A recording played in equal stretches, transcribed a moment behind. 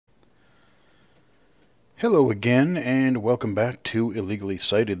Hello again, and welcome back to Illegally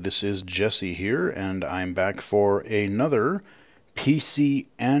Cited. This is Jesse here, and I'm back for another PC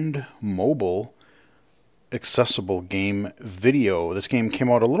and mobile accessible game video. This game came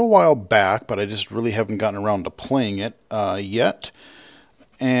out a little while back, but I just really haven't gotten around to playing it yet.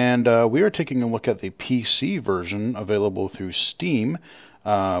 And we are taking a look at the PC version available through Steam.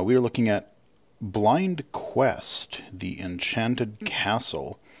 We are looking at Blind Quest, the Enchanted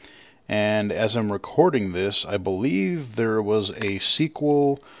Castle. And as I'm recording this, I believe there was a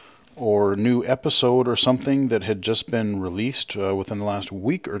sequel or new episode or something that had just been released within the last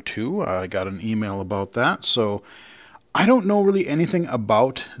week or two. I got an email about that. So I don't know really anything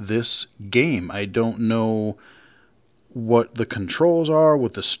about this game. I don't know what the controls are,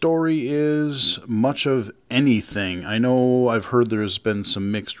 what the story is, much of anything. I know I've heard there's been some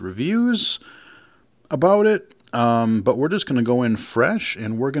mixed reviews about it. But we're just going to go in fresh,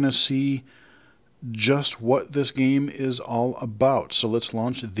 and we're going to see just what this game is all about. So let's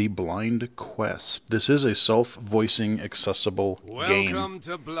launch the Blind Quest. This is a self-voicing accessible game. Welcome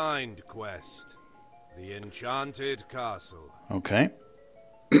to Blind Quest, the Enchanted Castle. Okay.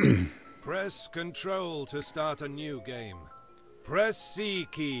 Press Control to start a new game. Press C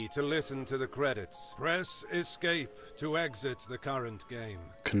key to listen to the credits. Press Escape to exit the current game.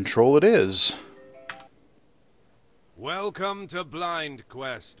 Control it is. Welcome to Blind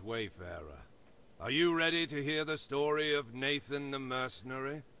Quest, Wayfarer. Are you ready to hear the story of Nathan the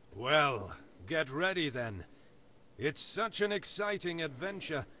Mercenary? Well, get ready then. It's such an exciting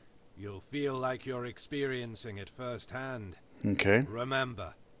adventure, you'll feel like you're experiencing it firsthand. Okay.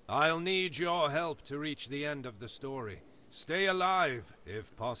 Remember, I'll need your help to reach the end of the story. Stay alive,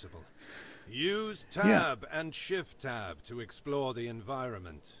 if possible. Use Tab and Shift Tab to explore the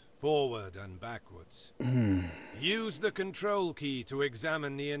environment. Forward and backwards. Use the control key to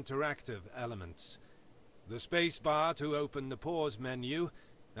examine the interactive elements. The space bar to open the pause menu,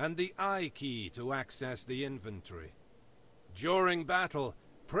 and the I key to access the inventory. During battle,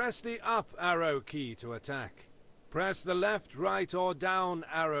 press the up arrow key to attack. Press the left, right, or down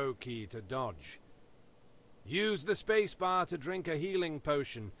arrow key to dodge. Use the space bar to drink a healing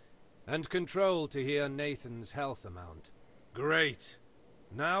potion, and control to hear Nathan's health amount. Great!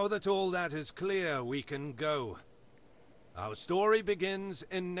 Now that all that is clear, we can go. Our story begins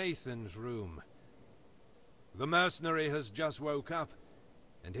in Nathan's room. The mercenary has just woke up,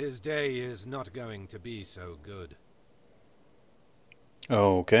 and his day is not going to be so good.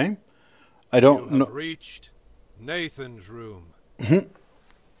 Okay. I don't know. You have reached Nathan's room.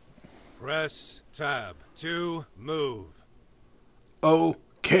 Press Tab to move.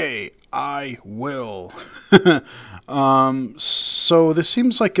 Okay, I will. So this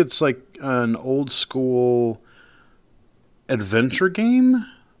seems like it's like an old school adventure game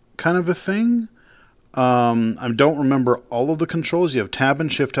kind of a thing. I don't remember all of the controls. You have Tab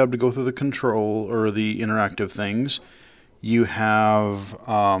and Shift Tab to go through the control or the interactive things. You have,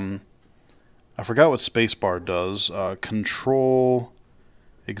 I forgot what spacebar does. Control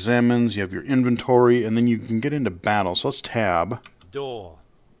examines, you have your inventory, and then you can get into battle. So let's Tab. Door,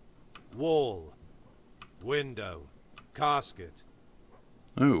 wall, window, casket.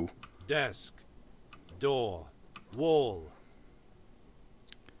 Ooh. Desk, door, wall.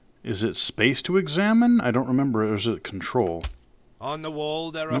 Is it space to examine? I don't remember. Or is it control? On the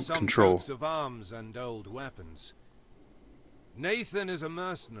wall there are Nope, some control. coats of arms and old weapons. Nathan is a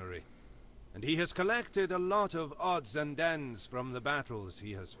mercenary, and he has collected a lot of odds and ends from the battles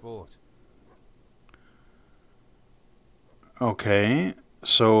he has fought. Okay,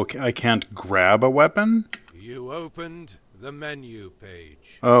 so I can't grab a weapon? You opened the menu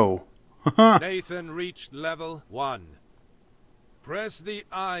page. Oh. Nathan reached level 1. Press the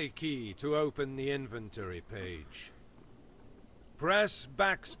I key to open the inventory page. Press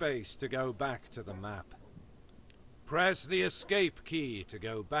backspace to go back to the map. Press the escape key to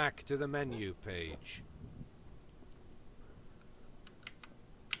go back to the menu page.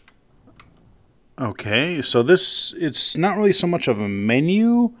 Okay, so it's not really so much of a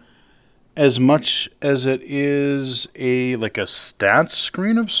menu as much as it is like a stats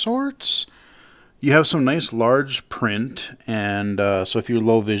screen of sorts. You have some nice large print, and so if you're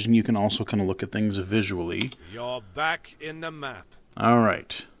low vision, you can also kind of look at things visually. You're back in the map. All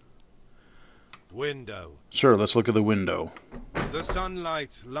right. Window. Sure, let's look at the window. The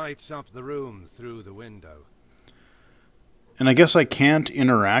sunlight lights up the room through the window. And I guess I can't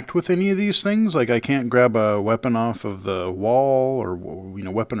interact with any of these things? Like I can't grab a weapon off of the wall or,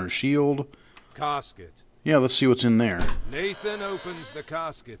 weapon or shield? Casket. Yeah, let's see what's in there. Nathan opens the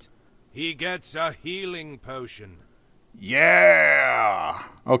casket. He gets a healing potion. Yeah!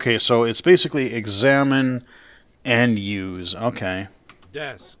 Okay, so it's basically examine and use. Okay.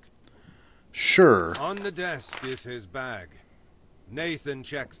 Desk. Sure. On the desk is his bag. Nathan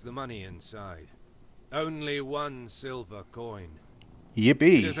checks the money inside. Only 1 silver coin. It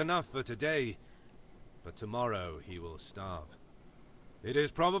is Yippee. enough for today, but tomorrow he will starve. It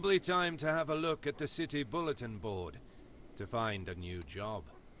is probably time to have a look at the city bulletin board to find a new job.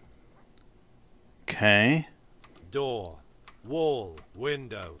 Okay. Door, wall,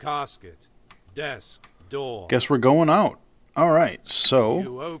 window, casket, desk, door. Guess we're going out. Alright, so...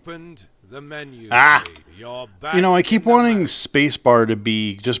 You opened the menu. Ah! Page. You're back You know, I keep in the wanting map. spacebar to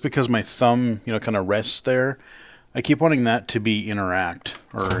be, just because my thumb, kind of rests there, I keep wanting that to be interact,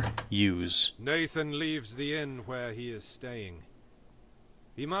 or use. Nathan leaves the inn where he is staying.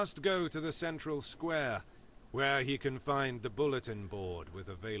 He must go to the central square, where he can find the bulletin board with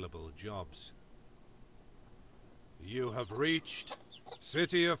available jobs. You have reached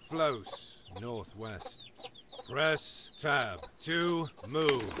City of Flos, northwest. Press tab to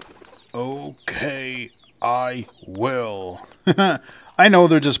move. Okay, I will. I know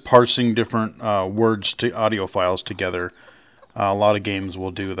they're just parsing different words to audio files together. A lot of games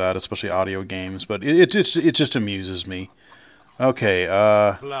will do that, especially audio games, but it just amuses me. Okay,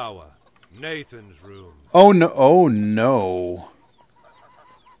 Flower. Nathan's room. oh no, oh no.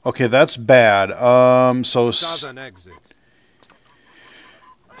 Okay, that's bad. Southern exit.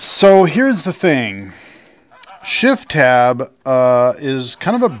 So here's the thing. Shift tab is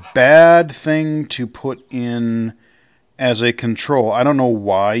kind of a bad thing to put in as a control. I don't know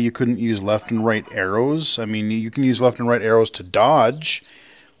why you couldn't use left and right arrows. I mean, you can use left and right arrows to dodge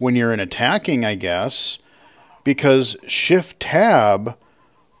when you're in attacking, I guess, because Shift tab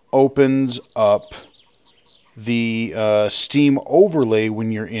opens up the Steam overlay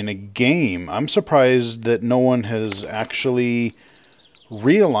when you're in a game. I'm surprised that no one has actually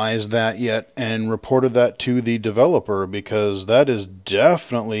realized that yet and reported that to the developer, because that is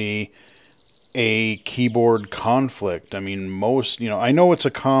definitely a keyboard conflict. I mean, I know it's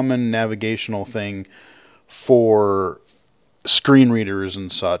a common navigational thing for screen readers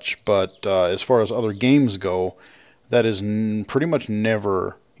and such, but as far as other games go, that is pretty much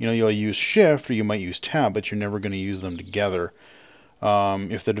never, you'll use shift or you might use tab, but you're never going to use them together.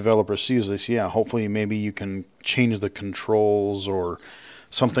 If the developer sees this, yeah, hopefully maybe you can change the controls or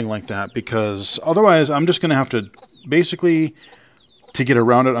something like that, because otherwise I'm just going to have to, basically, to get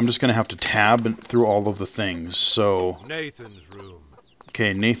around it, I'm just going to have to tab through all of the things. So, Nathan's room.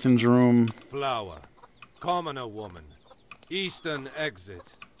 okay, Nathan's room. Flower. Commoner woman. Eastern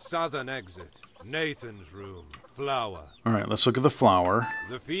exit. Southern exit. Nathan's room. Flower. All right, let's look at the flower.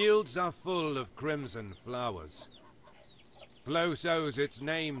 The fields are full of crimson flowers. Flos owes its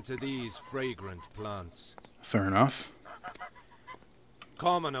name to these fragrant plants. Fair enough.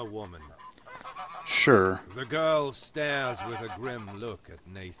 Commoner woman. Sure. The girl stares with a grim look at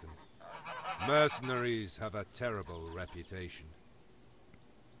Nathan. Mercenaries have a terrible reputation.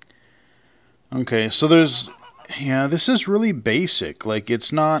 Okay, so this is really basic. Like,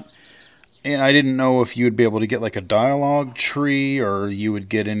 it's not, and I didn't know if you would be able to get like a dialogue tree, or you would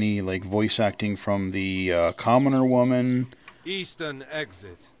get any like voice acting from the commoner woman. Eastern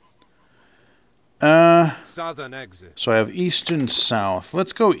exit. Southern exit. So I have east and south.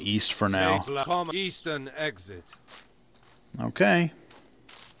 Let's go east for now. Eastern exit. Okay.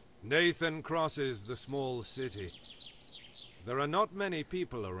 Nathan crosses the small city. There are not many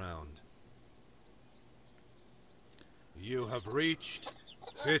people around. You have reached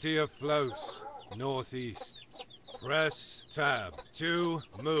City of Flos, northeast. Press tab to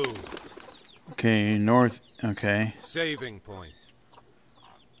move. Okay, north. Okay. Saving point.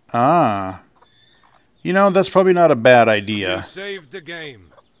 Ah. That's probably not a bad You idea. saved the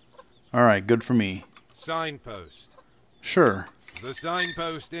game. Alright, good for me. Signpost. Sure. The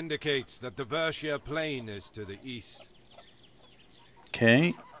signpost indicates that the Vertia plain is to the east.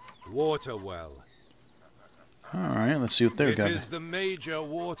 Okay. Water well. Alright, let's see what they've It got. is the major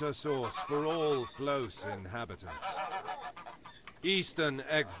water source for all Flos inhabitants. Eastern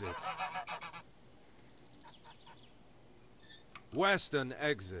exit. Western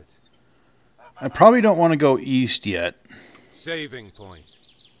exit. I probably don't want to go east yet. Saving point.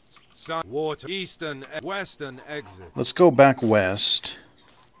 Water. Western exit. Let's go back west.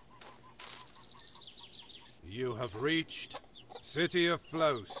 You have reached City of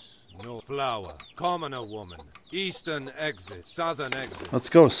Flos. North Flower. Commoner woman. Eastern exit. Southern exit. Let's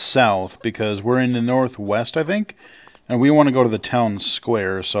go south, because we're in the northwest, I think. And we want to go to the town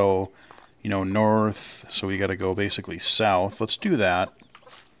square, so, north. So we got to go basically south. Let's do that.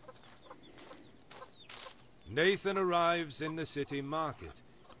 Nathan arrives in the city market,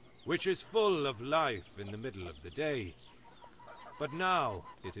 which is full of life in the middle of the day. But now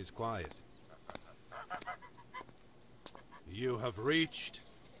it is quiet. You have reached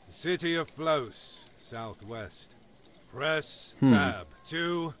the city of Flos, southwest. Press tab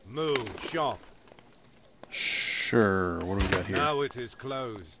to move shop. Sure. What do we got here? Now it is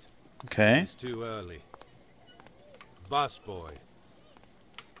closed. Okay. It's too early. Busboy.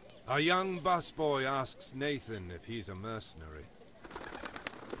 A young busboy asks Nathan if he's a mercenary.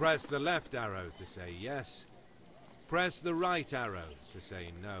 Press the left arrow to say yes. Press the right arrow to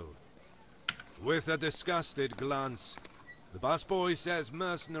say no. With a disgusted glance, the busboy says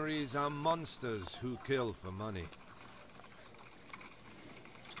mercenaries are monsters who kill for money.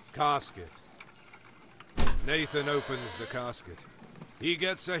 Casket. Nathan opens the casket. He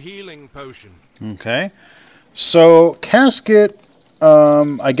gets a healing potion. Okay. So casket,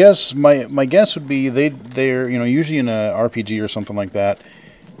 I guess my guess would be they're usually in a RPG or something like that.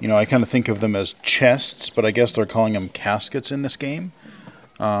 I kind of think of them as chests, but I guess they're calling them caskets in this game,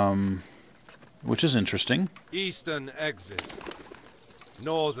 which is interesting. Eastern exit.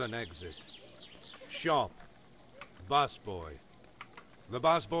 Northern exit. Shop. Busboy. The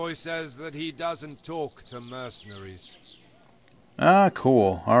busboy says that he doesn't talk to mercenaries. Ah,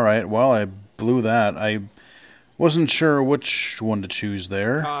 cool. All right. Well, I blew that. I wasn't sure which one to choose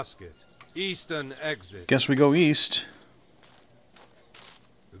there. Casket. Eastern exit. Guess we go east.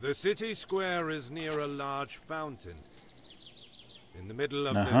 The city square is near a large fountain. In the middle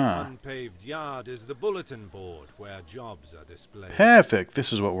of the unpaved yard is the bulletin board where jobs are displayed. Perfect.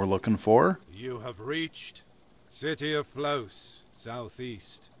 This is what we're looking for. You have reached City of Flos,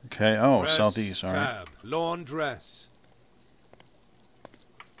 southeast. Okay. Oh, Press southeast. All right. tab. Laundress.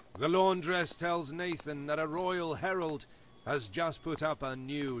 The laundress tells Nathan that a royal herald has just put up a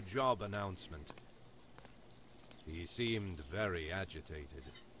new job announcement. He seemed very agitated.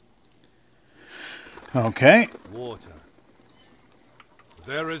 Okay. Water.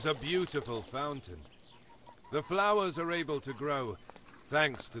 There is a beautiful fountain. The flowers are able to grow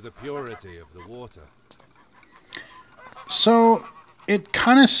thanks to the purity of the water. So it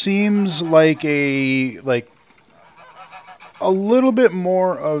kind of seems like a little bit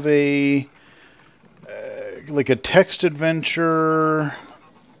more of a like a text adventure.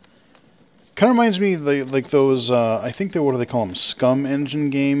 Kind of reminds me like those. I think what do they call them? Scum engine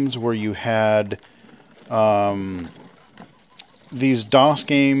games where you had these DOS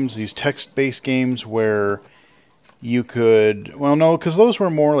games, these text-based games where you could, well, no, because those were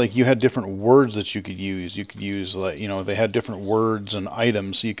more like you had different words that you could use. You could use, like, they had different words and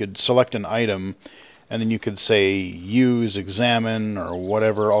items, so you could select an item, and then you could say use, examine, or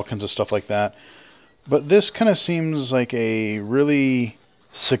whatever, all kinds of stuff like that. But this kind of seems like a really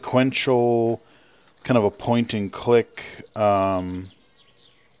sequential, kind of a point-and-click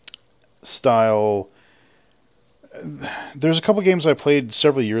style. There's a couple games I played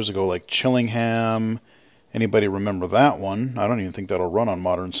several years ago, like Chillingham. Anybody remember that one? I don't even think that'll run on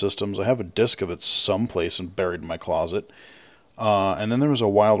modern systems. I have a disc of it someplace and buried in my closet. And then there was a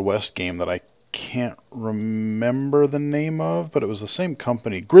Wild West game that I can't remember the name of, but it was the same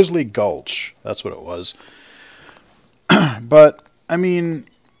company. Grizzly Gulch. That's what it was. But, because,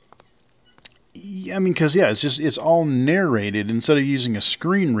 yeah, it's all narrated. Instead of using a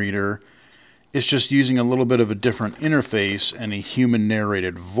screen reader, it's just using a little bit of a different interface and a human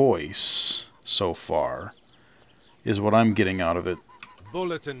narrated voice so far, is what I'm getting out of it.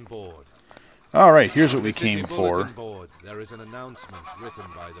 Bulletin board. All right, here's what we came for. Bulletin board, there is an announcement written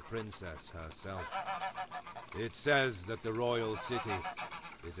by the princess herself. It says that the royal city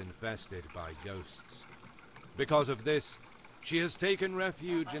is infested by ghosts. Because of this, she has taken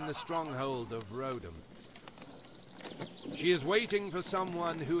refuge in the stronghold of Rodham. She is waiting for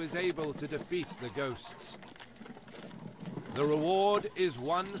someone who is able to defeat the ghosts. The reward is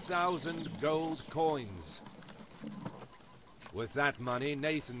 1,000 gold coins. With that money,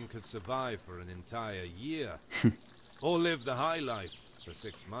 Nathan could survive for an entire year, or live the high life for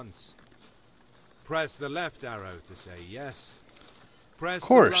 6 months. Press the left arrow to say yes. Press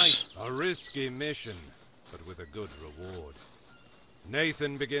the right, a risky mission, but with a good reward.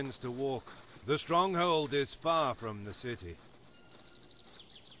 Nathan begins to walk. The stronghold is far from the city.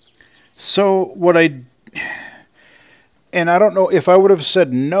 So and I don't know if I would have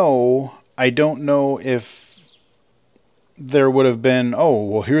said no. I don't know if there would have been, oh,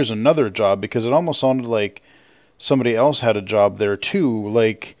 well, here's another job, because it almost sounded like somebody else had a job there too.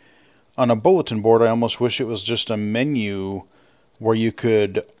 Like on a bulletin board, I almost wish it was just a menu where you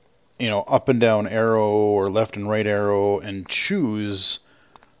could, up and down arrow or left and right arrow and choose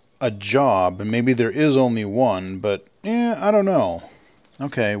a job, and maybe there is only one, but I don't know.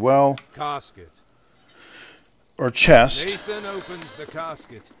 Okay, well, Casket. or chest. Nathan opens the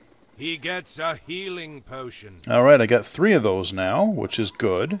casket. He gets a healing potion. All right, I got 3 of those now, which is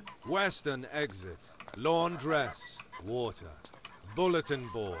good. Western exit. Laundress. Water. Bulletin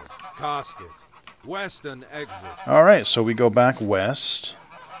board. Casket. Western exit. All right, so we go back west,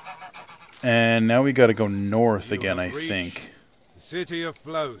 and now we got to go north again, I think. City of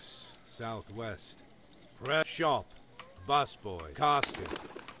Flos. Southwest. Press shop. Busboy. Casket.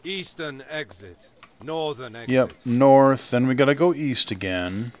 Eastern exit. Northern exit. Yep, north, then we got to go east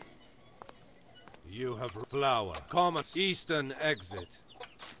again. You have flower. Commerce. Eastern exit.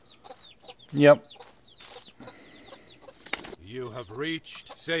 Yep. You have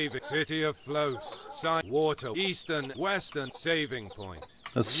reached saving City of Flos. Sign water. Eastern, western saving point.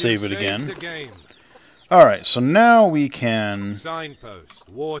 Let's save it again. The game. All right, so now we can... Signpost.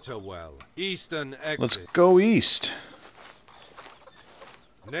 Water well. Eastern exit. Let's go east.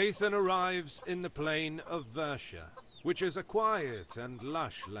 Nathan arrives in the plain of Versia, which is a quiet and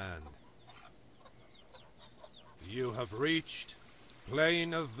lush land. You have reached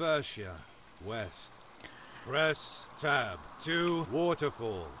plain of Versia, west. Press tab to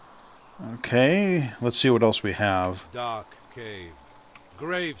waterfall. Okay, let's see what else we have. Dark cave.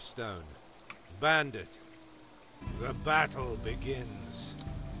 Gravestone. Bandit. The battle begins.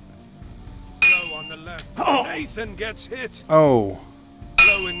 Blow on the left. Nathan gets hit. Oh.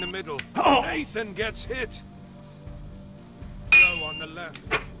 Blow in the middle. Nathan gets hit. Blow on the left.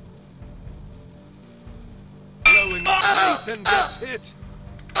 Blow in Nathan gets hit.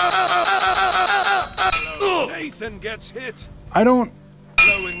 Blow. Nathan gets hit. I don't...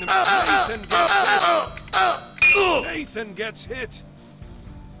 Blow in the Nathan gets hit. Blow. Nathan gets hit.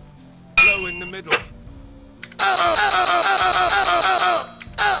 Blow in the middle.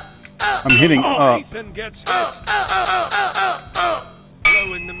 I'm hitting up. Nathan gets hit.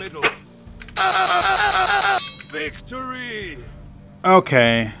 Blow in the middle. Victory!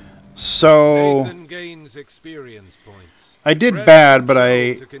 Okay, so... Nathan gains experience points. I did Press bad, but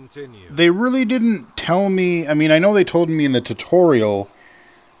control to continue. they really didn't tell me... I mean, I know they told me in the tutorial,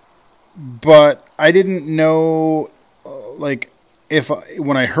 but I didn't know, like,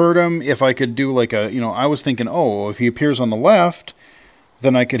 when I heard him, if I could do like a... I was thinking, oh, if he appears on the left,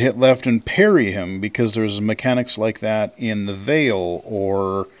 then I could hit left and parry him, because there's mechanics like that in the Veil,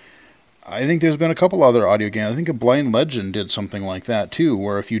 or... I think there's been a couple other audio games. I think a Blind Legend did something like that too,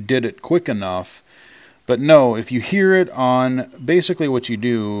 where if you did it quick enough... But no, if you hear it on... Basically what you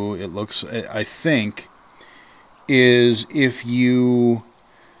do, it looks... I think, is if you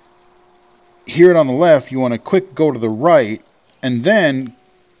hear it on the left, you want to quick go to the right, and then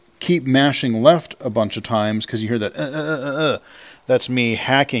keep mashing left a bunch of times, because you hear that... That's me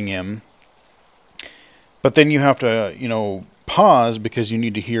hacking him. But then you have to, pause, because you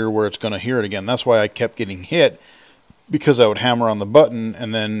need to hear where it's going to hear it again. That's why I kept getting hit, because I would hammer on the button,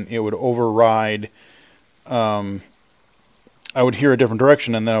 and then it would override... I would hear a different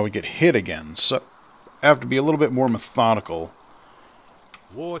direction, and then I would get hit again. So I have to be a little bit more methodical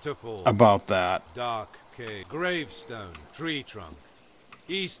Waterfall. about that. Dark cave. Gravestone. Tree trunk.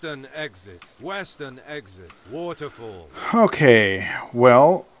 Eastern exit. Western exit. Waterfall. Okay,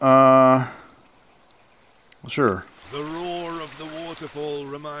 well, sure. The roar of the waterfall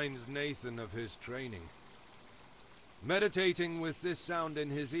reminds Nathan of his training. Meditating with this sound in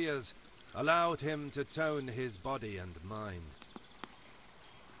his ears allowed him to tone his body and mind.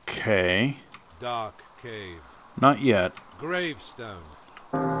 Okay. Dark cave. Not yet. Gravestone.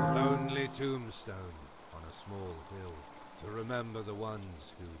 A lonely tombstone on a small hill to remember the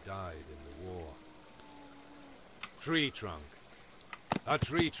ones who died in the war. Tree trunk. A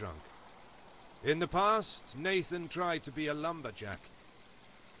tree trunk. In the past, Nathan tried to be a lumberjack,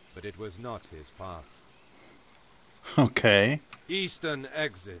 but it was not his path. Okay. Eastern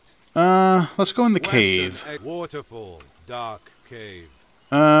exit. Let's go in the Western cave. Waterfall. Dark cave.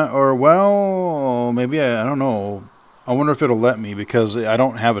 Well, maybe I don't know. I wonder if it'll let me, because I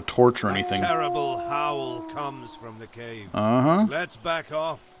don't have a torch or anything. A terrible howl comes from the cave. Uh-huh. Let's back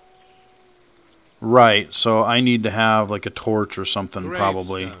off. Right, so I need to have like a torch or something,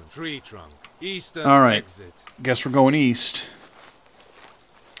 probably. Gravestone, tree trunk. Eastern All right. exit. Guess we're going east.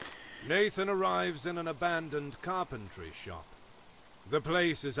 Nathan arrives in an abandoned carpentry shop. The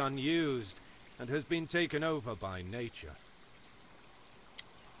place is unused and has been taken over by nature.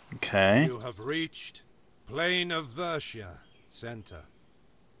 Okay. You have reached Plain of Versia, center.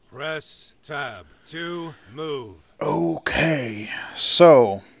 Press tab to move. Okay,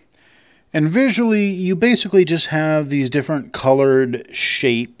 so And visually, you basically just have these different colored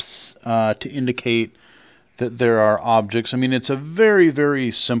shapes to indicate that there are objects. I mean, it's a very, very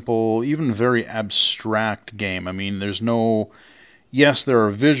simple, even very abstract game. I mean, there's no... Yes, there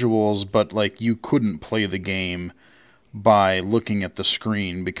are visuals, but like you couldn't play the game by looking at the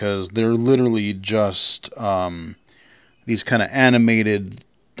screen because they're literally just these kind of animated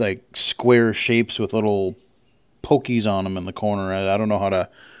like square shapes with little pokies on them in the corner. I don't know how to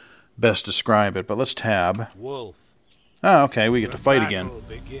best describe it, but let's tab. Wolf. Oh, okay, we get to fight again.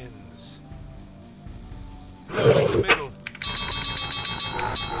 Begins. Blue in the middle.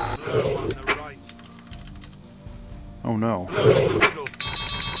 Blue on the right. Oh no. Blue in the middle.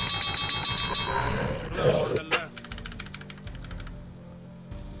 Blue on the left.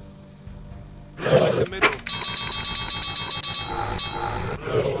 Blue in the middle.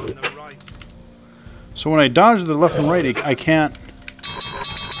 Blue on the right. So when I dodge to the left and right, I can't...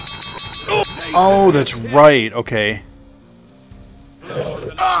 Oh, that's right. Okay.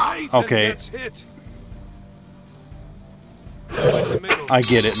 Okay. I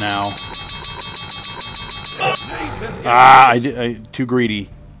get it now. Ah, I too greedy.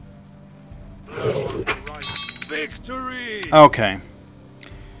 Victory. Okay.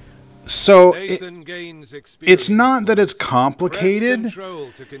 So it's not that it's complicated.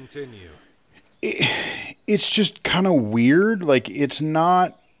 It's just kind of weird. Like, it's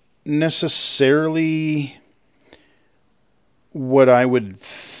not necessarily what I would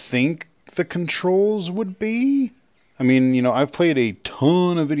think the controls would be. I mean, you know, I've played a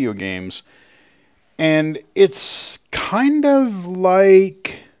ton of video games, and it's kind of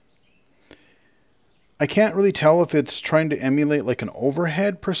like... I can't really tell if it's trying to emulate like an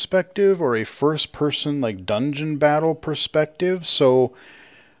overhead perspective or a first-person like dungeon battle perspective. So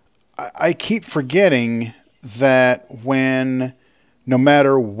I keep forgetting that when, no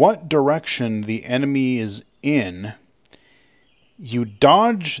matter what direction the enemy is in, you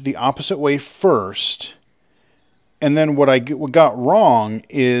dodge the opposite way first, and then what got wrong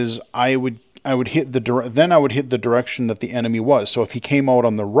is I would hit the direction that the enemy was. So if he came out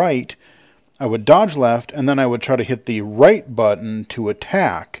on the right, I would dodge left, and then I would try to hit the right button to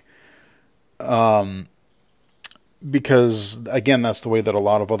attack. Because, again, that's the way that a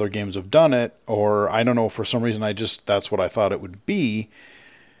lot of other games have done it, or I don't know, for some reason that's what I thought it would be.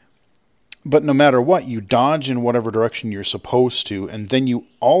 But no matter what, you dodge in whatever direction you're supposed to, and then you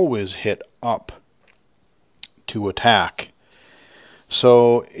always hit up to attack.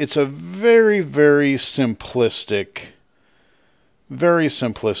 So it's a very, very simplistic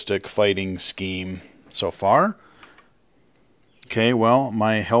fighting scheme so far. Okay, well,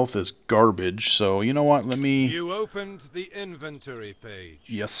 my health is garbage, so you know what, let me... You opened the inventory page.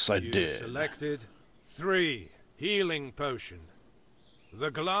 Yes, I did. You selected 3 healing potion.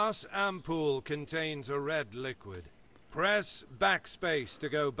 The glass ampoule contains a red liquid. Press backspace to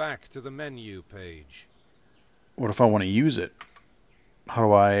go back to the menu page. What if I want to use it? How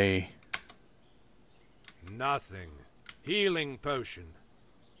do I... Nothing. Healing potion.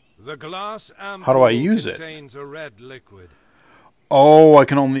 The glass ampoule How do I use it? Contains a red liquid. Oh, I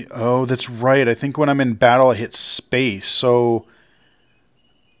can only... Oh, that's right. I think when I'm in battle, I hit space. So...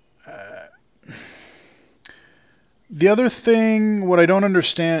 the other thing, what I don't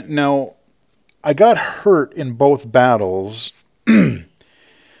understand... Now, I got hurt in both battles.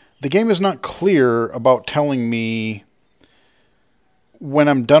 The game is not clear about telling me when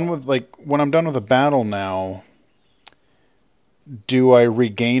I'm done with a battle now, do I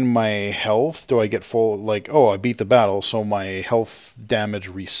regain my health? Do I get full, like, oh, I beat the battle, so my health damage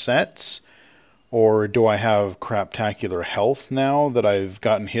resets? Or do I have craptacular health now that I've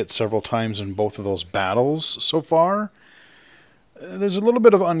gotten hit several times in both of those battles so far? There's a little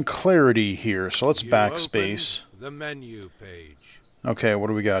bit of unclarity here, so let's backspace. The menu page. Okay, what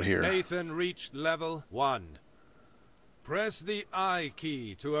do we got here? Nathan reached level 1. Press the I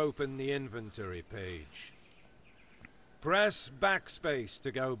key to open the inventory page. Press backspace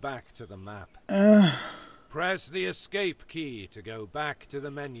to go back to the map. Press the escape key to go back to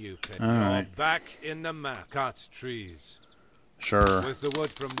the menu page. Right. Back in the map. Cut trees. Sure. With the wood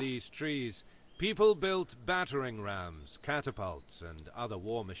from these trees, people built battering rams, catapults, and other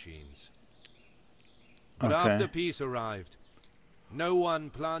war machines. But after peace arrived, no one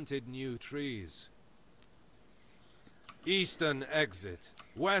planted new trees. Eastern exit,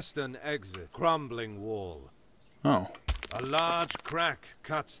 western exit, crumbling wall. Oh. A large crack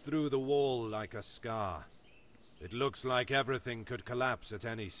cuts through the wall like a scar. It looks like everything could collapse at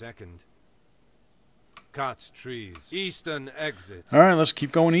any second. Cut trees. Eastern exit. Alright, let's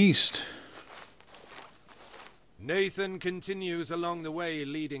keep going east. Nathan continues along the way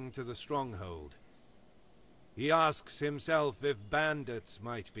leading to the stronghold. He asks himself if bandits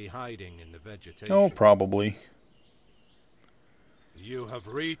might be hiding in the vegetation. Oh, probably. You have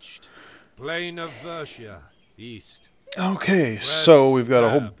reached Plain of Versia, east. Okay, Press so we've got a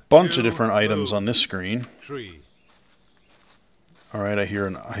whole tab bunch of to different items move. on this screen. Tree. Alright, I hear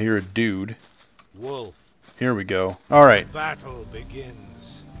a dude. Wolf. Here we go. Alright. Battle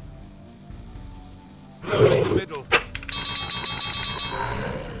begins. Blow in the middle.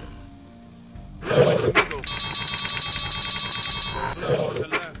 Blow in the middle. Blow on the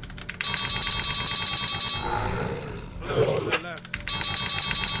left. Blow on the left.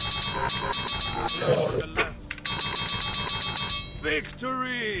 Blow on the left.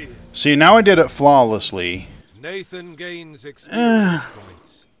 Victory! See, now I did it flawlessly. Nathan gains experience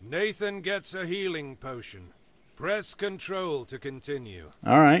points. Nathan gets a healing potion. Press control to continue.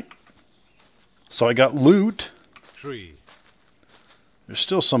 Alright. So I got loot. Tree. There's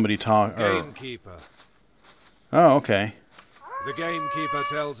still somebody talking. Gamekeeper. Oh, okay. The gamekeeper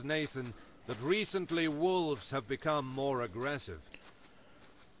tells Nathan that recently wolves have become more aggressive.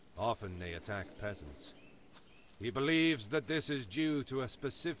 Often they attack peasants. He believes that this is due to a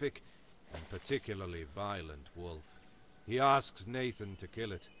specific and particularly violent wolf. He asks Nathan to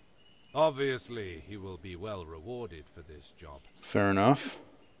kill it. Obviously, he will be well rewarded for this job. Fair enough.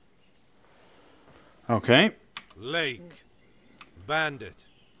 Okay. Lake. Bandit.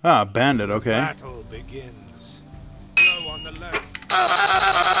 Ah, bandit, okay. Battle begins. Blow on the left.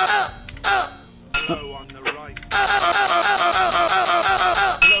 Blow on the right.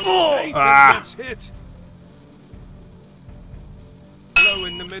 Blow. Nathan gets hit. Blow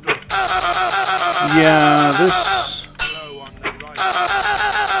in the middle. Yeah, this... Blow on the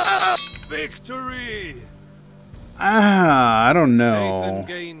right. Victory! I don't know. Nathan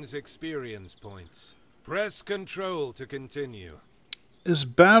gains experience points. Press control to continue. This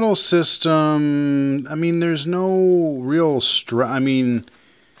battle system, I mean, there's no real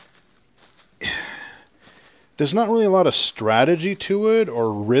there's not really a lot of strategy to it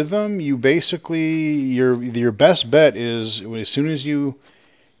or rhythm. You basically, your best bet is as soon as you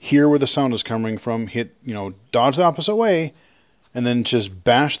hear where the sound is coming from, hit, dodge the opposite way, and then just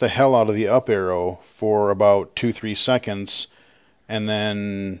bash the hell out of the up arrow for about 2-3 seconds, and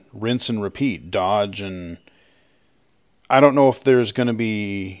then rinse and repeat, dodge. And I don't know if there's going to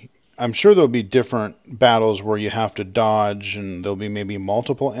be, I'm sure there'll be different battles where you have to dodge, and there'll be maybe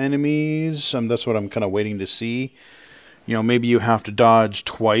multiple enemies. That's what I'm kind of waiting to see. Maybe you have to dodge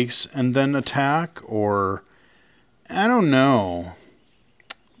twice and then attack, or I don't know.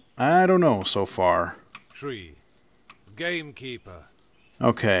 I don't know so far. Tree. Gamekeeper.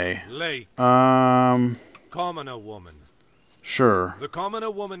 Okay. Lake. Commoner woman. Sure. The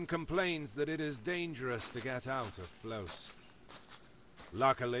commoner woman complains that it is dangerous to get out of Flos.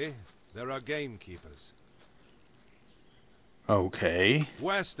 Luckily, there are gamekeepers. Okay.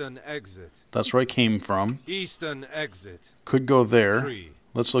 Western exit. That's where I came from. Eastern exit. Could go there. Tree.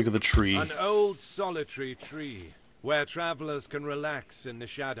 Let's look at the tree. An old solitary tree, where travelers can relax in the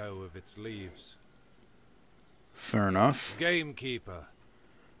shadow of its leaves. Fair enough. Gamekeeper.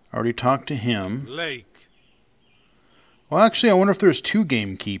 Already talked to him. Lake. Well, actually, I wonder if there's two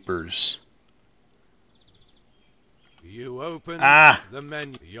gamekeepers. You open the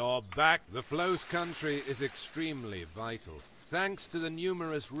menu. You're back. The Flos country is extremely vital, thanks to the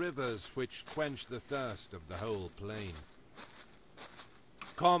numerous rivers which quench the thirst of the whole plain.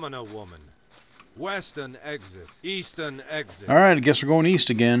 Commoner woman. Western exit. Eastern exit. Alright, I guess we're going east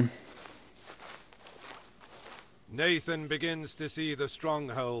again. Nathan begins to see the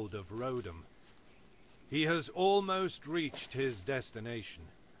stronghold of Rodham. He has almost reached his destination.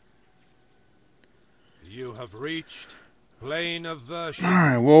 You have reached Plain of Versia.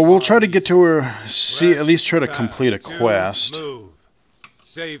 Alright, well, we'll try to get to her, at least try to complete a quest. Move.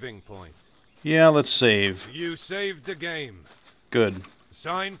 Saving point. Yeah, let's save. You saved the game. Good.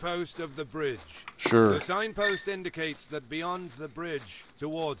 Signpost of the bridge. Sure. The signpost indicates that beyond the bridge,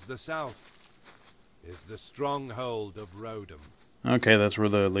 towards the south, is the stronghold of Rodham. Okay, that's where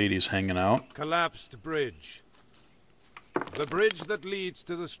the lady's hanging out. Collapsed bridge. The bridge that leads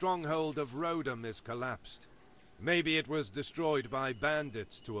to the stronghold of Rodham is collapsed. Maybe it was destroyed by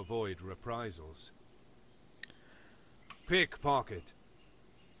bandits to avoid reprisals. Pickpocket.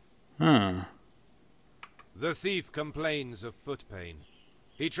 Huh. The thief complains of foot pain.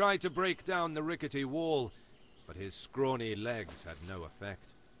 He tried to break down the rickety wall, but his scrawny legs had no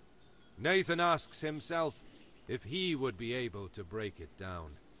effect. Nathan asks himself if he would be able to break it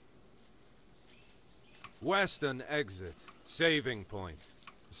down. Western exit. Saving point.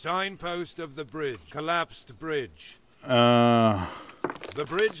 Signpost of the bridge. Collapsed bridge. Uh... The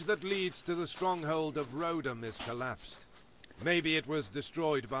bridge that leads to the stronghold of Rodham is collapsed. Maybe it was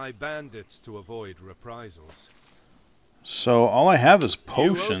destroyed by bandits to avoid reprisals. So all I have is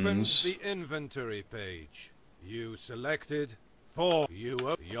potions. You opened the inventory page. You selected 4.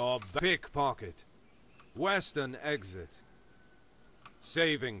 Your pickpocket. Western exit.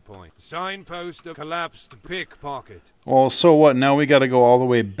 Saving point. Signpost of collapsed pickpocket. Well, so what? Now we got to go all the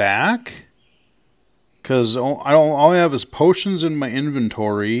way back? Because all I have is potions in my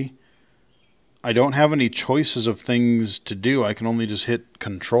inventory. I don't have any choices of things to do. I can only just hit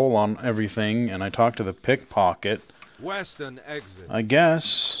control on everything, and I talk to the pickpocket. Western exit. I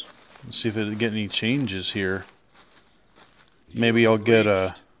guess. Let's see if I get any changes here. Maybe I'll get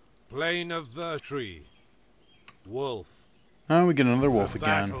a... Plain of Vertree. Wolf. Oh, we get another wolf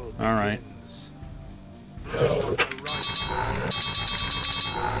again. Alright.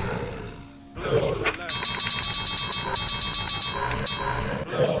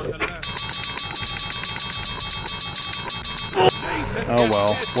 Oh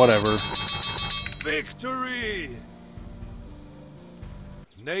well, whatever. Victory!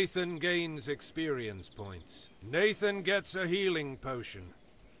 Nathan gains experience points. Nathan gets a healing potion.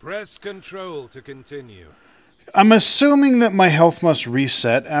 Press control to continue. I'm assuming that my health must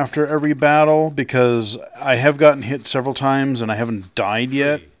reset after every battle because I have gotten hit several times and I haven't died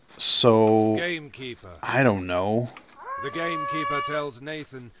yet. So, Gamekeeper. I don't know. The gamekeeper tells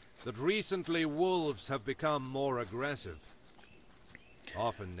Nathan that recently wolves have become more aggressive.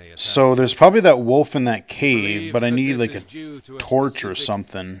 Often they attack. So there's probably that wolf in that cave, but I need like a torch or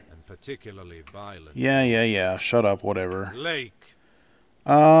something. And particularly violent. Yeah. Shut up, whatever. Lake.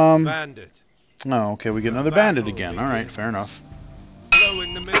 Bandit. Oh, okay, we get another bandit again. Alright, fair enough. Blow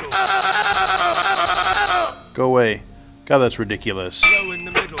in the middle. Go away. God, that's ridiculous. Blow in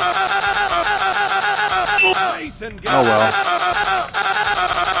the middle. Oh well.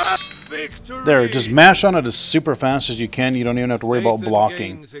 Victory. There, just mash on it as super fast as you can. You don't even have to worry about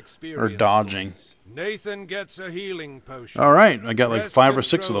blocking or dodging. Nathan gets a healing potion. Alright, I got like 5 or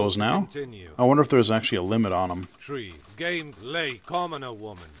 6 of those now. I wonder if there's actually a limit on them. Tree. Game. Lake. Commoner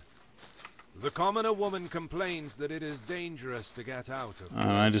woman. The commoner woman complains that it is dangerous to get out of.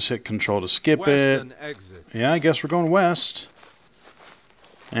 And I just hit control to skip Western it. Exit. Yeah, I guess we're going west.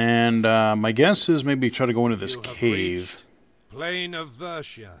 And my guess is maybe try to go into this cave. Plain of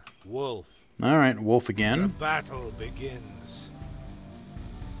Versia. Wolf. Alright, wolf again. The battle begins.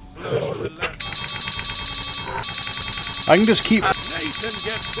 Blow the left. I can just keep... Nathan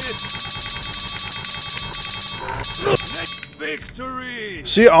gets hit. Victory!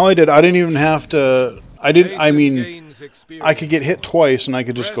 See, all I didn't even have to... I could get hit twice and I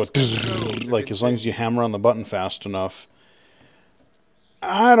could just go... like, as long as you hammer on the button fast enough.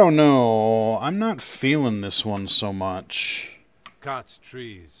 I don't know. I'm not feeling this one so much. Cut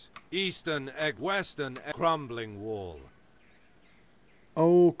trees. Eastern egg. Western egg. Crumbling wall.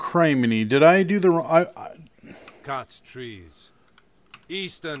 Oh, criminy. Did I do the wrong... Cut trees.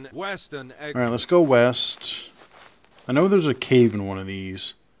 Eastern, western egg. Alright, let's go west. I know there's a cave in one of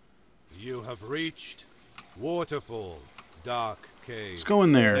these. You have reached waterfall, dark cave. Let's go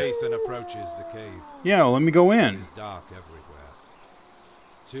in there. Nathan approaches the cave. Yeah, well, let me go in. It is dark everywhere.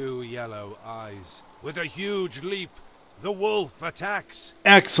 2 yellow eyes. With a huge leap, the wolf attacks.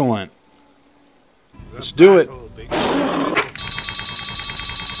 Excellent. Let's do it.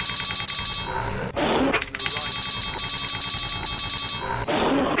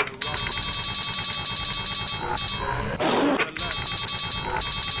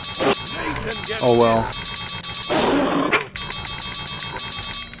 Oh well.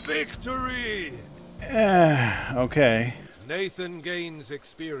 Victory! Okay. Nathan gains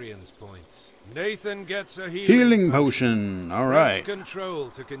experience points. Nathan gets a healing potion. All right. Press control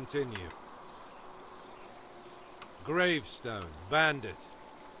to continue. Gravestone. Bandit.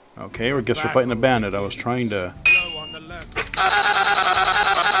 Okay, I guess we're fighting a bandit. I was trying to...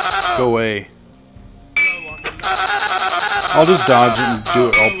 Go away. I'll just dodge it and do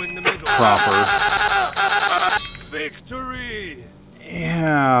it all proper. Victory!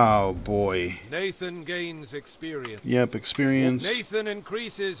 Yeah, oh boy. Nathan gains experience. Yep, experience. Nathan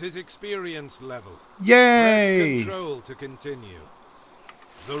increases his experience level. Yay! Press control to continue.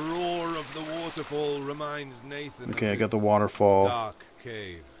 The roar of the waterfall reminds Nathan. Okay, I got the waterfall. Dark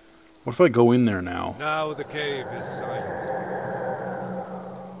cave. What if I go in there now? Now the cave is silent.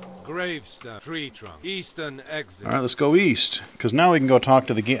 Gravestone. Tree trunk. Eastern exit. All right, let's go east. Because now we can go talk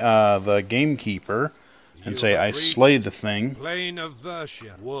to the gamekeeper and say I slayed the thing. Plain of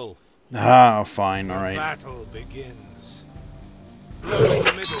Versia. Wolf. Ah, fine. All right. Battle begins. Blow in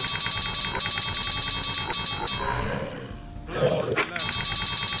the middle. Blow on the left.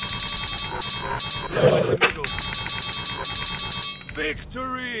 Blow in the middle.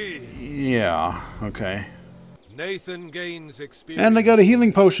 Victory! Yeah, okay. Nathan gains experience. And I got a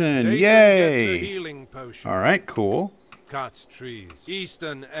healing potion. Nathan Yay! gets a healing potion. Alright, cool. Cut trees.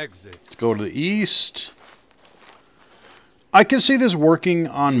 Eastern exit. Let's go to the east. I can see this working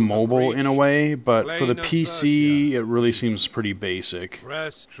on mobile in a way, but for the PC, it really seems pretty basic.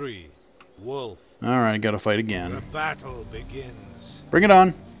 Press tree. Wolf. Alright, I gotta fight The again. battle begins. Bring it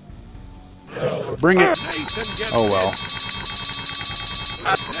on. Bring it. Nathan gets Oh well. hit.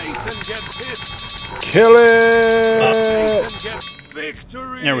 Nathan gets hit. Kill it! Nathan gets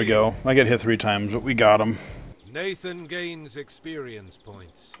victory. There we go. I got hit 3 times, but we got him. Nathan gains experience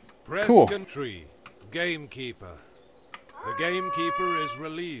points. Press Cool. tree. Gamekeeper. The gamekeeper is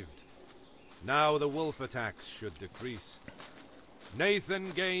relieved. Now the wolf attacks should decrease.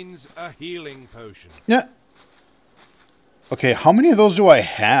 Nathan gains a healing potion. Yeah. Okay, how many of those do I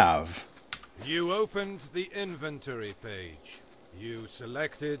have? You opened the inventory page. You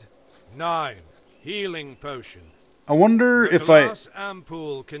selected 9 healing potion. I wonder The if I glass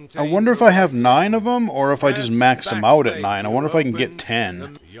ampoule contains wonder if I have 9 of them, or if I just maxed them out at 9. I wonder if I can get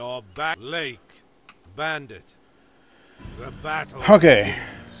 10. Your back lake bandit. The battle. Okay.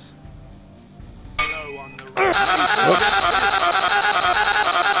 begins. Blow on the right. Whoops.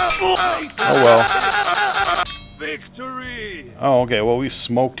 Nathan Oh well. Victory! Oh, okay. Well, we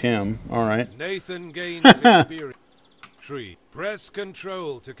smoked him. All right. Nathan gains experience. Tree. Press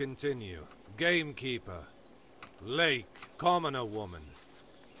control to continue. Gamekeeper. Lake. Commoner woman.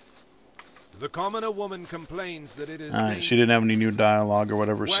 The commoner woman complains that it is. All right. She didn't have any new dialogue or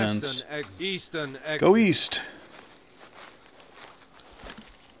whatever since. Eastern exit. Go east.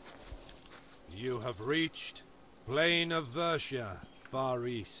 You have reached Plain of Versia, far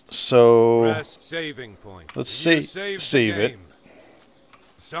east. So Press saving point. let's You save the it. game.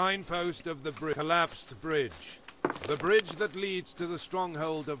 Signpost of the collapsed bridge. The bridge that leads to the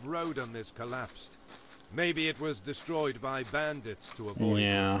stronghold of Rodham is collapsed. Maybe it was destroyed by bandits to avoid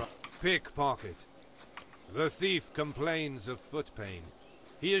Yeah. pickpocket. The thief complains of foot pain.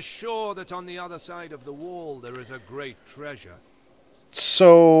 He is sure that on the other side of the wall there is a great treasure.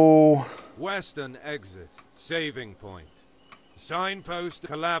 So Western exit. Saving point. Signpost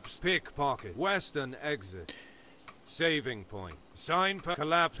collapse pickpocket. Western exit. Saving point. Signpost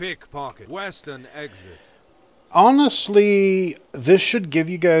collapse pickpocket. Western exit. honestly, this should give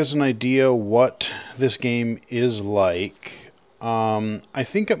you guys an idea what this game is like. I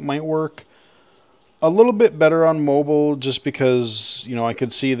think it might work a little bit better on mobile just because, you know, I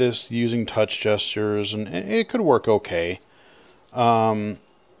could see this using touch gestures and it could work okay. But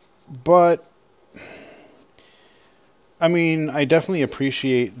I mean, I definitely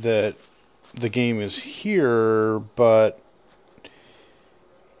appreciate that the game is here, but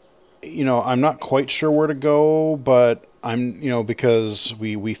you know, I'm not quite sure where to go, but I'm, you know, because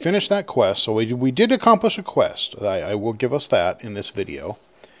we finished that quest, so we did accomplish a quest. I will give us that in this video.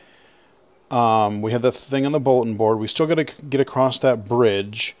 We had the thing on the bulletin board. We still got to get across that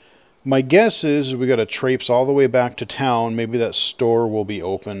bridge. My guess is we got to traipse all the way back to town. Maybe that store will be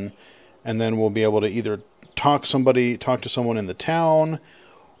open, and then we'll be able to either talk to someone in the town,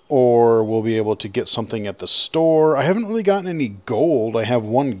 or we'll be able to get something at the store. I haven't really gotten any gold. I have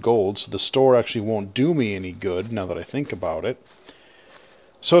 1 gold, so the store actually won't do me any good now that I think about it.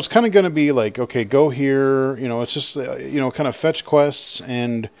 So it's kind of going to be like, okay, go here. You know, it's just, you know, kind of fetch quests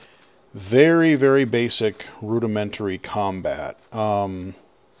and very, very basic rudimentary combat.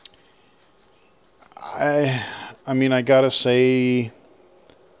 I mean, I gotta say,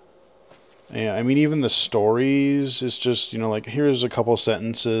 yeah, I mean, even the stories, it's just, you know, like, here's a couple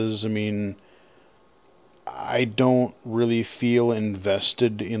sentences. I mean, I don't really feel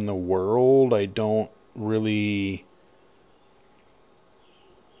invested in the world. I don't really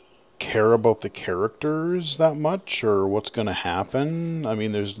care about the characters that much or what's going to happen. I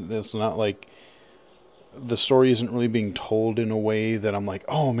mean, it's not like the story isn't really being told in a way that I'm like,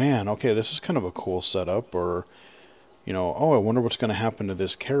 oh man, okay, this is kind of a cool setup, or, you know, oh, I wonder what's going to happen to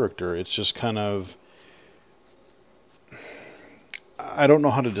this character. It's just kind of, I don't know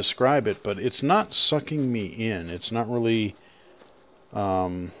how to describe it, but it's not sucking me in. It's not really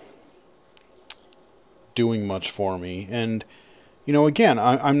doing much for me. And, you know, again,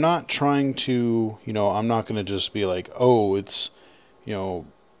 I'm not trying to, you know, I'm not going to just be like, oh, it's, you know,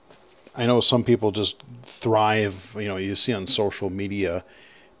 I know some people just thrive, you know, you see on social media,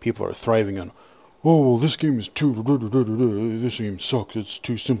 people are thriving on, oh, well, this game is this game sucks, it's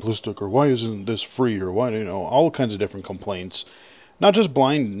too simplistic, or why isn't this free, or why, you know, all kinds of different complaints. not just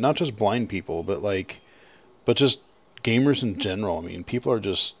blind people, but but just gamers in general. I mean, people are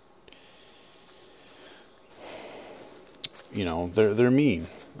just, they're mean.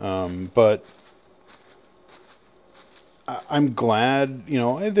 But I'm glad,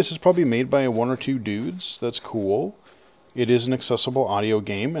 this is probably made by one or two dudes. That's cool. It is an accessible audio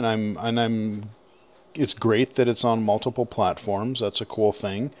game, and it's great that it's on multiple platforms. That's a cool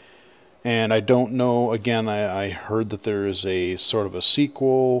thing. And I don't know, again, I heard that there is a sort of a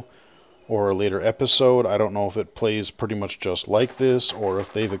sequel or a later episode. I don't know if it plays pretty much just like this, or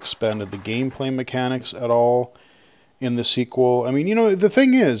if they've expanded the gameplay mechanics at all in the sequel. I mean, the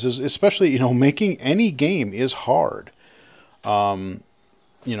thing is especially, making any game is hard. I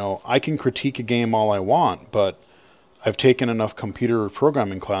can critique a game all I want, but I've taken enough computer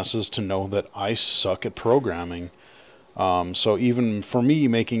programming classes to know that I suck at programming. So even for me,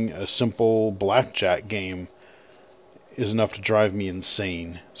 making a simple blackjack game is enough to drive me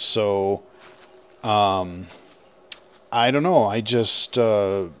insane. So, I don't know. I just,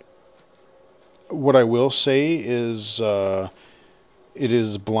 what I will say is, it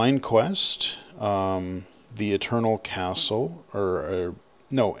is Blind Quest, the Eternal Castle,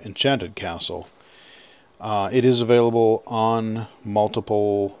 no, Enchanted Castle. It is available on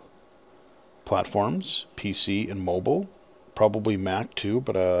multiple platforms, PC and mobile, probably Mac too,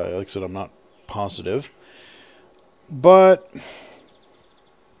 but like I said, I'm not positive. But,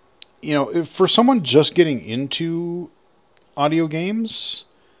 if for someone just getting into audio games,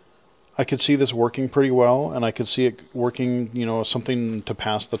 I could see this working pretty well, and I could see it working, something to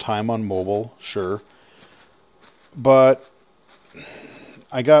pass the time on mobile, sure. But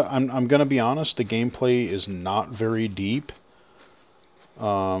I'm gonna be honest, the gameplay is not very deep.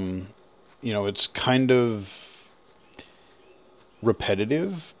 It's kind of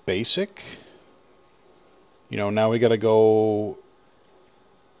repetitive, basic. Now we gotta go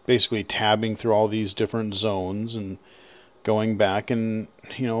basically tabbing through all these different zones and going back, and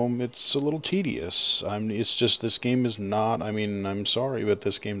it's a little tedious. It's just, this game is not, I'm sorry, but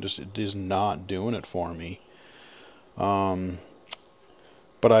this game just is not doing it for me.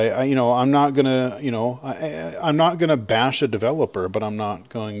 But I'm not gonna, I'm not gonna bash a developer, but I'm not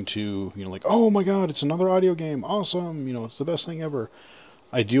going to, like, oh my God, it's another audio game, awesome, it's the best thing ever.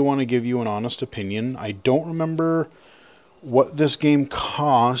 I do want to give you an honest opinion. I don't remember what this game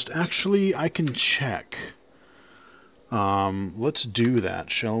cost. Actually, I can check. Let's do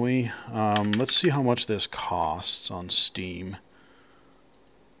that, shall we? Let's see how much this costs on Steam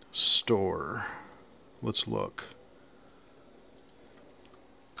store. Let's look.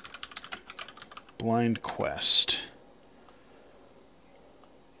 Blind Quest.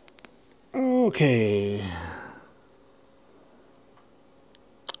 Okay.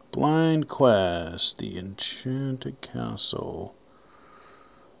 Blind Quest, the Enchanted Castle.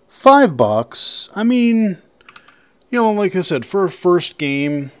 $5. I mean, like I said, for a first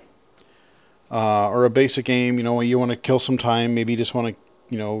game, or a basic game, you want to kill some time, maybe you just want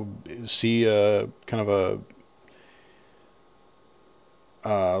to, see a kind of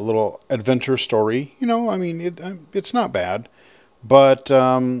a little adventure story. It's not bad. But,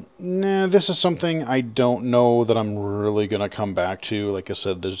 nah, this is something I don't know that I'm really going to come back to. Like I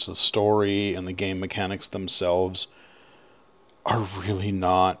said, there's the story and the game mechanics themselves are really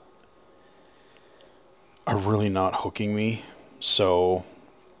not hooking me. So,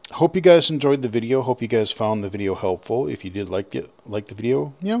 hope you guys enjoyed the video. Hope you guys found the video helpful. If you did like the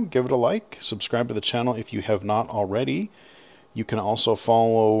video, give it a like. Subscribe to the channel if you have not already. You can also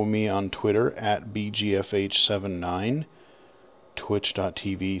follow me on Twitter at BGFH79.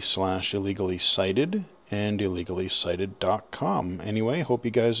 twitch.tv/illegally-cited, and illegally-cited.com. Anyway, hope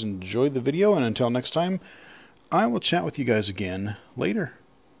you guys enjoyed the video, and until next time, I will chat with you guys again later.